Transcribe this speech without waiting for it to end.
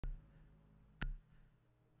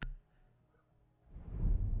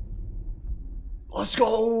Let's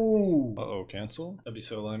go! Uh-oh, cancel? That'd be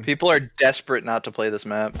so lame. People are desperate not to play this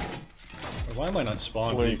map. Why am I not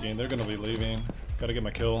spawn peeking? They're gonna be leaving. Gotta get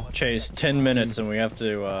my kill. Chase, 10 minutes and we have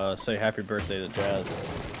to say happy birthday to Jazz.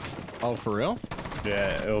 Oh, for real?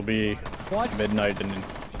 Yeah, it'll be midnight in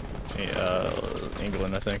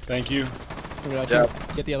England, I think. Thank you.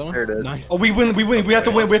 Get the other one? There it is. Nice. Oh, we win, we have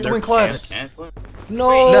to win, class. Cancel it?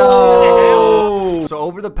 No! So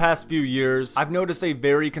over the past few years, I've noticed a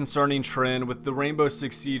very concerning trend with the Rainbow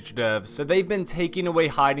Six Siege devs, that they've been taking away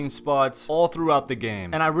hiding spots all throughout the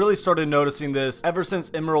game. And I really started noticing this ever since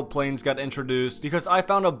Emerald Plains got introduced, because I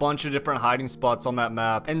found a bunch of different hiding spots on that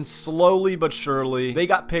map, and slowly but surely, they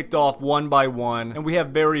got picked off one by one, and we have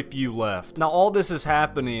very few left. Now all this is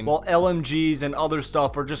happening while LMGs and other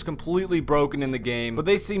stuff are just completely broken in the game, but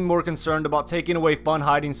they seem more concerned about taking away fun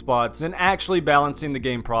hiding spots than actually balancing the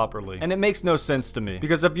game properly. And it makes no sense to me,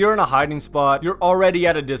 because if you're in a hiding spot, you're already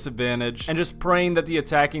at a disadvantage, and just praying that the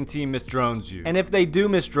attacking team misdrones you. And if they do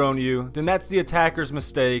misdrone you, then that's the attacker's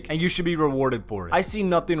mistake, and you should be rewarded for it. I see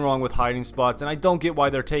nothing wrong with hiding spots, and I don't get why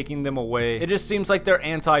they're taking them away. It just seems like they're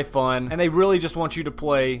anti-fun, and they really just want you to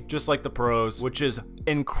play just like the pros, which is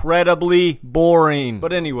incredibly boring.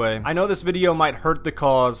 But anyway, I know this video might hurt the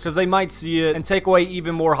cause, because they might see it and take away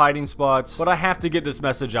even more hiding spots, but I have to get this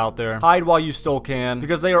message out there. Hide while you still can,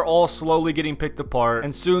 because they are all slowly getting picked apart,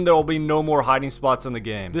 and soon there will be no more hiding spots in the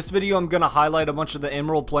game. This video I'm gonna highlight a bunch of the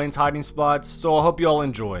Emerald Plains hiding spots, so I hope you all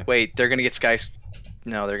enjoy. Wait, they're gonna get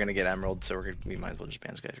No, they're gonna get Emerald, so we might as well just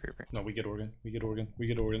ban Skyscraper. No, we get Oregon. We get Oregon. We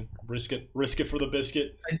get Oregon. Risk it. Risk it for the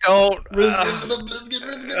biscuit. I don't. Risk it for the biscuit.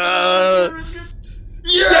 Risk it. Risk it.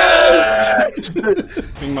 Yes!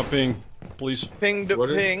 Ping my ping, please. Ping to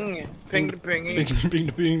ping. Ping to pingy. Ping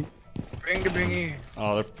to ping. Ping to pingy.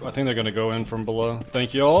 Oh, I think they're gonna go in from below.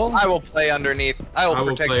 Thank you all. I will play underneath. I will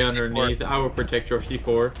protect play your underneath. C4. I will protect your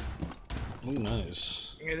C4. Oh,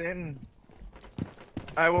 nice. Get in.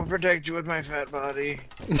 I will protect you with my fat body.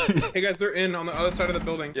 Hey guys, they're in on the other side of the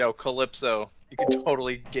building. Yo, Calypso, you can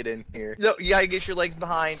totally get in here. No, you gotta get your legs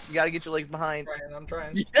behind. You gotta get your legs behind. I'm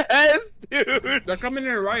trying. Yes, dude. They're coming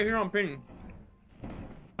in right here on ping.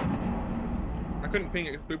 I couldn't ping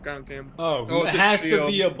it. Loop down cam. Oh, it it's a has to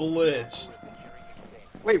shield. be a blitz.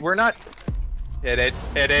 Wait, we're not. Hit it.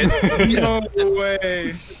 Hit it. No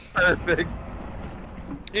way. Perfect.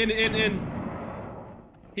 In.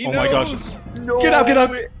 He Oh knows. my gosh. No. Get out, get out.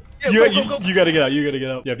 Yeah, You go. gotta get out, you gotta get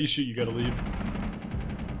out. Yeah, if you shoot, you gotta leave.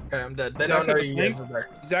 Okay, I'm dead. They Zach's don't know on the you flank. guys are there.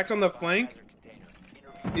 Zach's on the flank.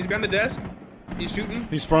 He's behind the desk. He's shooting.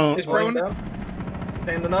 He's prone. He's prone.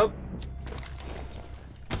 Standing up.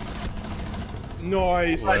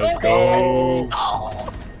 Nice. Let's go.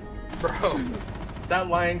 Bro, that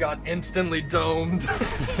lion got instantly domed.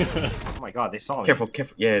 Oh my god, they saw me. Careful.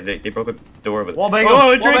 Yeah, they broke a door with. Wallbang him!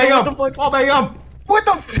 Oh, Wallbang him! what the fuck? Wallbang him! What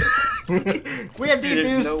the f- We have Dude,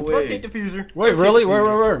 there's defuse! no Rotate way. diffuser. Wait, really?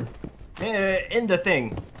 Where? In the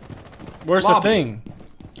thing. Where's Lobby. the thing?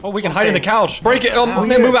 Oh, we can hide in the couch. Break it. Oh,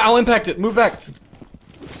 man, move it. I'll impact it. Move back.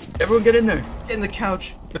 Everyone get in there. Get in the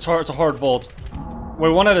couch. It's hard. It's a hard vault. Wait,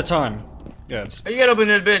 one at a time. Yeah, it's. You gotta open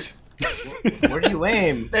it, bitch. Where do you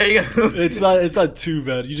aim? There you go. It's not too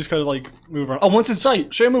bad. You just gotta like move around. Oh, one's in sight.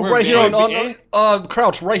 Shamu, right here on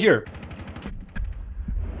crouch, right here.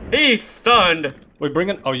 He's stunned. Wait, bring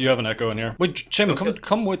it. Oh, you have an echo in here. Wait, Shamu,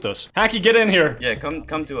 come with us. Hacky, get in here. Yeah, come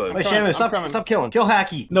to us. Wait, Shamu, stop killing. Kill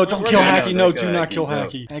Hacky. No, don't kill gonna- Hacky. no, No, go do not Hacky, kill no.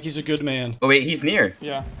 Hacky. Hacky's a good man. Oh wait, he's near.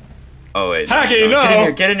 Yeah. Oh wait. Hacky,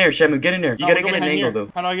 no! Get in there, Shamu. Get in there. You gotta get an angle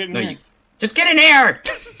though. How do I get in here? Just get in there.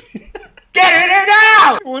 Get in there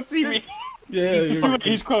now! Won't see me. Yeah,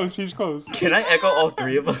 He's close. He's close. Can I echo all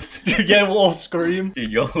three of us? yeah, we'll all scream. Dude,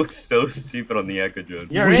 y'all look so stupid on the echo drone.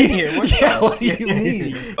 You're in here. What's Yeah, else? what do you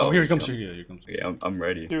mean? Oh, here he comes. Here he comes. Okay, I'm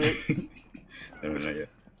ready. Do it. No, not yet.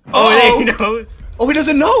 Oh, he knows. Oh, he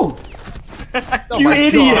doesn't know. Oh You my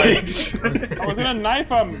idiots! I was gonna knife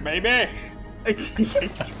him, baby. I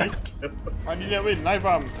didn't really knife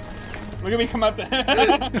him. Look at me come out there.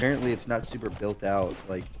 Apparently it's not super built out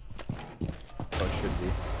like how it should be.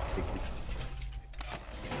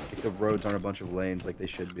 Like the roads aren't a bunch of lanes like they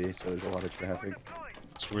should be, so there's a lot of traffic.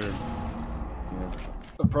 It's weird. Yeah.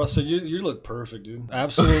 Prosta, you look perfect, dude.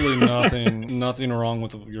 Absolutely nothing wrong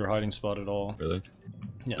with your hiding spot at all. Really?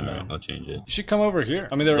 Yeah, Alright, I'll change it. You should come over here.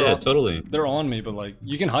 I mean, they're Yeah, on, totally. They're on me, but like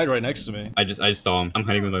you can hide right next to me. I just saw him. I'm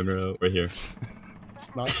hiding with my mirror right here.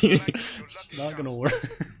 It's not. It's just not gonna work.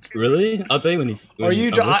 Really? I'll tell you when he's. Are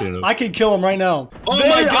you? I can kill him right now. Oh Man,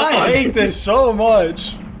 my God! I hate this so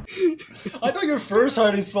much. I thought your first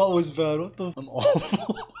hiding spot was bad. What the? I'm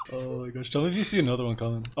awful. Oh my gosh! Tell me if you see another one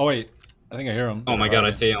coming. Oh wait. I think I hear him. Oh my god,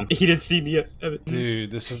 I see him. He didn't see me. Dude,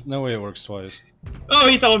 this is no way it works twice. Oh,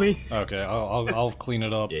 he saw me. Okay, I'll clean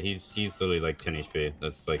it up. Yeah, he's literally like 10 HP.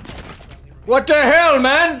 That's like. What the hell,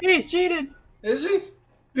 man? He's cheated. Is he?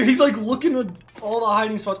 Dude, he's like looking at all the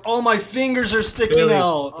hiding spots. All my fingers are sticking Really?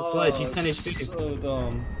 out. It's a sledge. He's 10 HP. So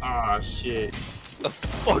dumb. Ah, shit. The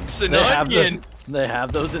fuck's an They have, onion? they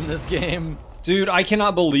have those in this game. Dude, I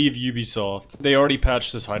cannot believe Ubisoft. They already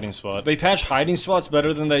patched this hiding spot. They patch hiding spots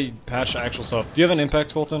better than they patch actual stuff. Do you have an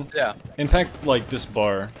impact, Colton? Yeah. Impact, like, this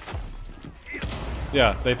bar.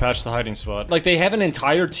 Yeah, they patched the hiding spot. Like, they have an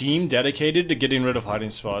entire team dedicated to getting rid of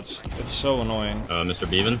hiding spots. It's so annoying. Mr.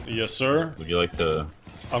 Beaven? Yes, sir? Would you like to...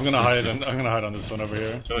 I'm gonna hide on this one over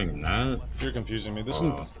here. Showing that? You're confusing me. This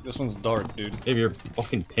one's dark, dude. Maybe you're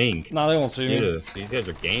fucking pink. Nah, they won't see me. Yeah, these guys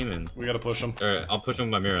are gaming. We gotta push them. Alright, I'll push them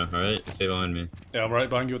with my mirror, alright? Stay behind me. Yeah, I'm right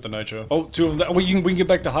behind you with the nitro. Oh, two of them. We can get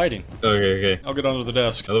back to hiding. Okay, okay. I'll get under the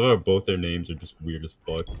desk. I love how both their names are just weird as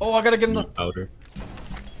fuck. Oh, I gotta get in the... Powder.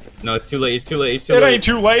 No, it's too late, it's too late, it's too It late. ain't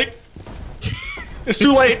too late. It's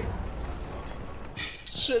too late.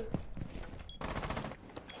 Shit.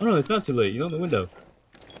 Oh no, it's not too late. You know the window.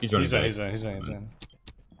 He's running back. He's in.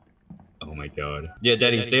 Oh my god. Yeah,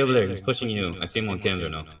 Daddy, stay over there. He's pushing you. I see him on camera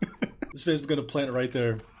now. This man's gonna plant it right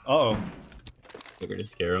there. Uh-oh. We're gonna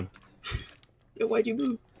scare him. Yo, why'd you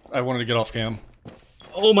move? I wanted to get off cam.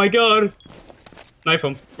 Oh my god! Knife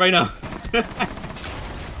him, right now.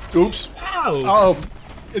 Oops. Ow! Oh,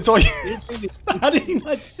 it's all you. How did he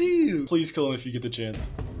not see you? Please kill him if you get the chance.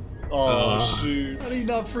 Oh, shoot. How did he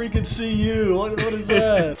not freaking see you? What is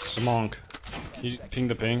that? Smonk. Can you ping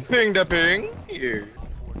the ping? Ping da ping. Here.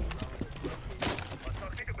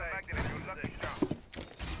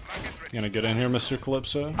 You gonna get in here, Mr.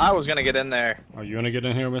 Calypso? I was gonna get in there. Are you gonna get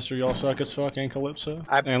in here, Mr. Y'all suck as fuck and Calypso?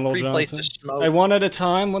 I and Lil replaced Johnson? the smoke. Hey, one at a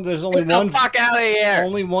time. When there's only Get one. the fuck out of here!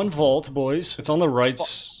 Only one vault, boys. It's on the right.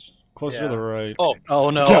 Closer to the right. Oh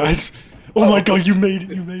no. Guys. Oh my god, you made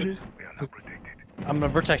it. You made it. I'm gonna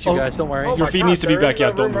protect you guys, don't worry. Your feet needs to be back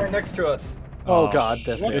out, don't right next to us. Oh god,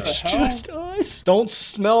 that's It's it. just us. Don't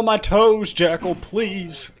smell my toes, Jackal,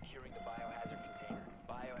 please.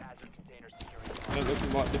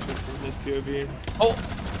 That's a lot different from this POV. Oh!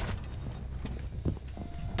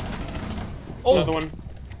 Another one.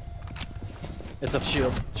 It's a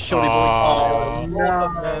shield. Shorty boy. Aw. Oh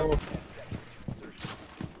no.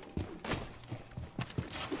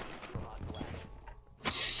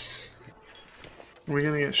 We're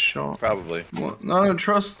gonna get shot. Probably. What? No, I don't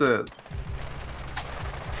trust it.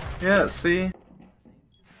 Yeah, see?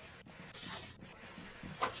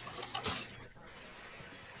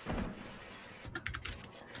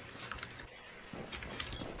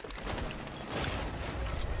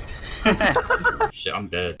 Shit, I'm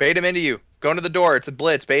dead. Bait him into you. Go into the door. It's a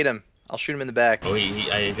blitz. Bait him. I'll shoot him in the back. Oh,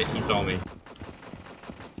 he saw me.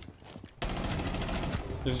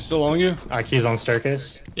 Is he still on you? IQ's on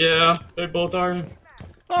staircase. Yeah, they both are.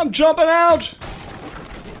 I'm jumping out.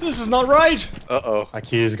 This is not right. Uh-oh.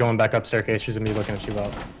 IQ's going back up staircase. She's gonna be looking at you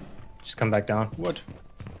up. Just come back down. What?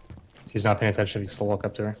 She's not paying attention. You still look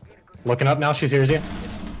up to her. Looking up now. She hears you.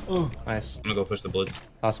 Oh. Nice. I'm gonna go push the blitz.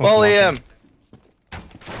 Last one. Volley him.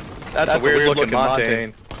 That's a weird looking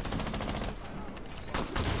Montaigne.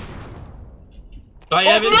 Die,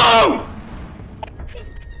 Evan! No!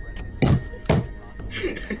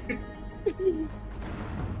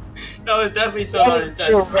 That was definitely so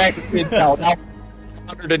unintentional. Directed, no,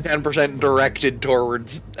 110% directed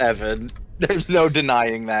towards Evan. There's no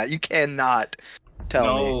denying that. You cannot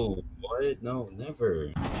tell me. No, what? No, never.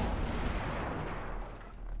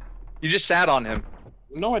 You just sat on him.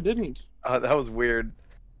 No, I didn't. That was weird.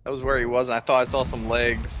 That was where he was, and I thought I saw some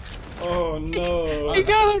legs. Oh no. You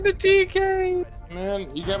got him to TK!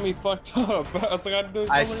 Man, you got me fucked up. I was like,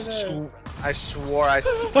 I swore I...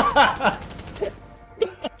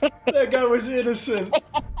 That guy was innocent.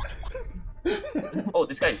 Oh,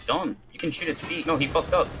 this guy's dumb. You can shoot his feet. No, he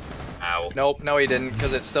fucked up. Ow. Nope, no he didn't,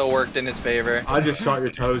 because it still worked in his favor. I just shot your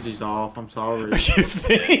toesies off. I'm sorry. You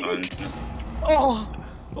think? Oh!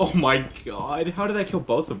 Oh my god. How did I kill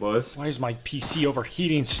both of us? Why is my PC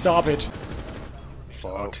overheating? Stop it.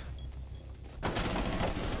 Fuck.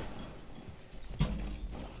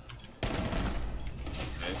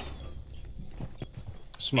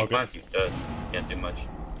 Smoke it. He's dead. Can't do much.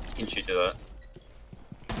 You can shoot to that.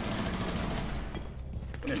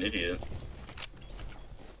 What an idiot.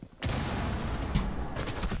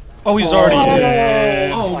 Oh, he's already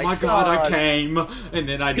dead. Oh Oh my god, I came, and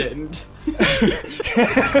then I didn't.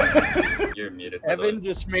 You're muted. Evan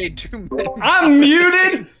just made 2 minutes. I'm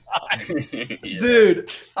muted? Yeah.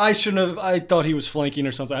 Dude, I shouldn't have. I thought he was flanking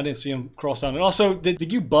or something. I didn't see him cross down. And also,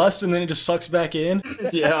 did you bust and then it just sucks back in?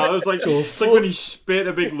 Yeah, I was like, it's like when he spit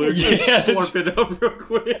a big loop, Yes. just slurp it up real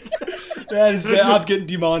quick. That is, I'm getting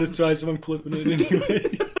demonetized if I'm clipping it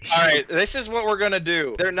anyway. Alright, this is what we're gonna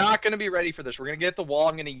do. They're not gonna be ready for this. We're gonna get the wall,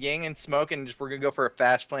 I'm gonna ying and smoke, and we're gonna go for a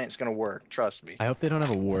fast plant. It's gonna work, trust me. I hope they don't have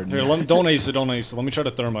a ward. Here, don't ace it, don't ace it. Let me try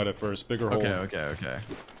to thermite it first. Bigger hole. Okay.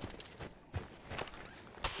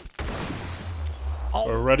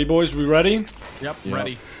 We're ready, boys? We ready? Yep,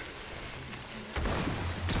 ready.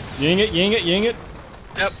 Ying it, ying it, ying it.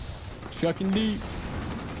 Yep. Chucking deep.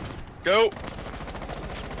 Go.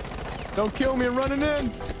 Don't kill me, I'm running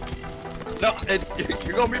in. No,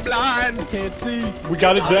 you're gonna be blind. Can't see. We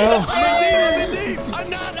got it down. I'm in deep. I'm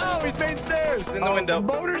not. Oh, he's made stairs. In the window.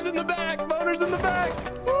 Boner's in the back. Boner's in the back.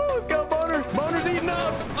 Woo, let's go, Boner. Boner's eating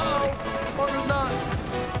up. Oh, Boner's not.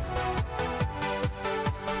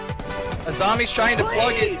 A zombie's trying to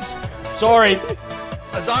plug it. Sorry.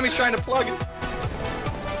 A zombie's trying to plug it.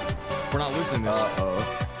 We're not losing this. Uh-oh.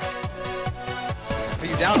 What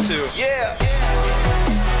are you down to? Yeah.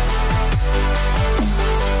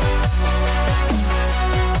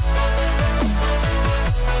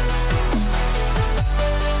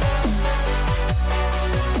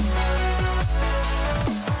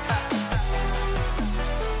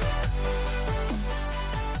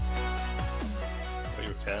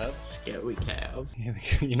 Scary cow.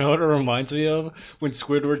 You know what it reminds me of? When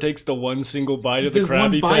Squidward takes the one single bite of the Dude,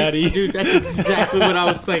 Krabby Patty. Dude, that's exactly what I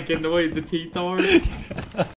was thinking, the way the teeth are.